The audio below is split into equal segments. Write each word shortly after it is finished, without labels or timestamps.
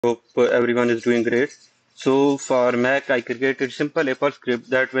Hope everyone is doing great. So for Mac, I created simple Apple script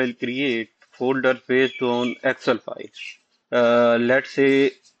that will create folders based on Excel files. Let's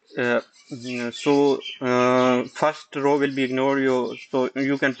say, uh, first row will be ignored, so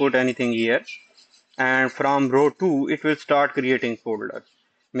you can put anything here, and from row 2 it will start creating folders.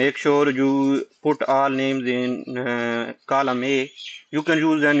 Make sure you put all names in column A. You can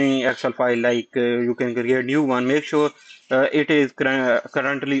use any Excel file, like you can create new one. Make sure it is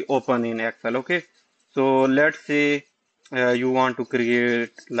currently open in Excel. Okay, so let's say you want to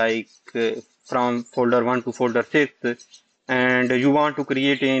create like from folder 1 to folder 6, and you want to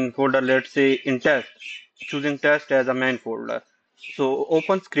create in folder, let's say, in test, choosing test as a main folder. So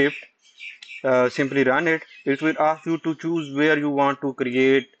open script, simply run it. It will ask you to choose where you want to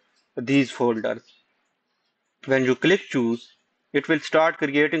create these folders. When you click choose, it will start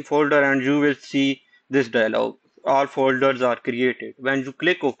creating folder and you will see this dialog. All folders are created. When you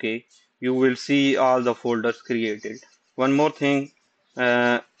click OK, you will see all the folders created. One more thing,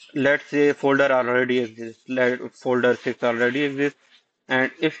 uh, let's say folder already exists, folder 6 already exists, and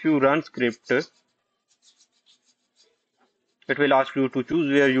if you run script, it will ask you to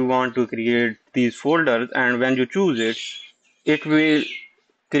choose where you want to create these folders, and when you choose it, it will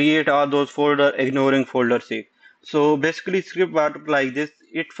create all those folders ignoring folder C. So basically script work like this.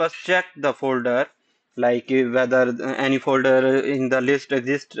 It first check the folder, like whether any folder in the list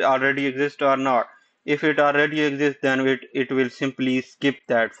already exists or not. If it already exists, then it will simply skip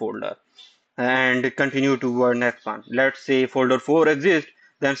that folder and continue toward next one. Let's say folder 4 exists,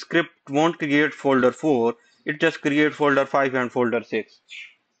 then script won't create folder 4, it just create folder 5 and folder 6.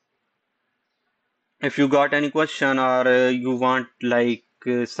 If you got any question, or you want like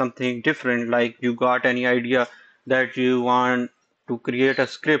something different, like you got any idea that you want to create a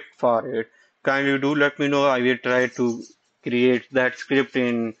script for it, kindly do let me know. I will try to create that script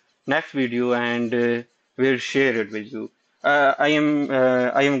in next video, and will share it with you. I am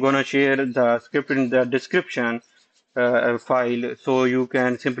gonna share the script in the description file, so you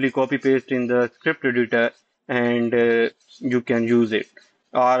can simply copy paste in the script editor, and you can use it.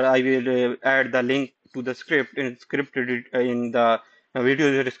 Or I will add the link to the script in script edit in the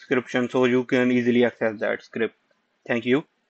video description, so you can easily access that script. Thank you.